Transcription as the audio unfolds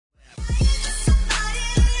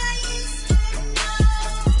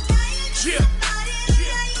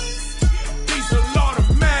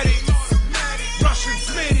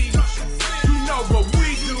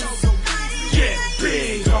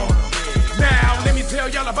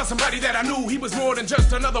about somebody that I knew. He was more than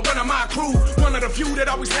just another one of my crew. One of the few that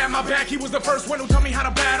always had my back. He was the first one who taught me how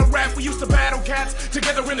to battle rap. We used to battle cats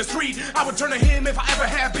together in the street. I would turn to him if I ever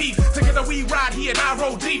had beef. Together we ride, he and I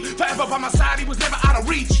roll deep. Forever by my side, he was never out of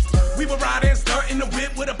reach. We would ride and stunt in the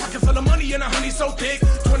whip with a pocket full of money and a honey so thick.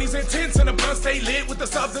 20s and 10s and the blunt stay lit with the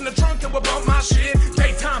subs in the trunk and would bump my shit.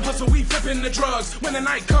 Daytime hustle, we flipping the drugs. When the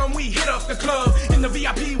night come, we hit up the club. In the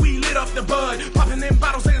VIP, we lit up the bud, popping them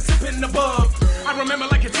bottles and sipping the bug. I remember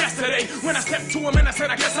like it's yesterday when I stepped to him and I said,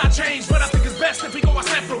 I guess I changed, but I think it's best if we go our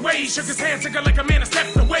separate ways. Shook his hand, took it like a man and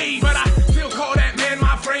stepped away. But I still call that man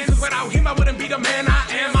my friend, 'cause without him I wouldn't be the man I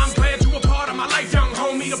am. I'm glad you were part of my life, young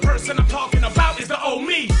homie. The person I'm talking about is the old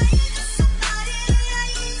me.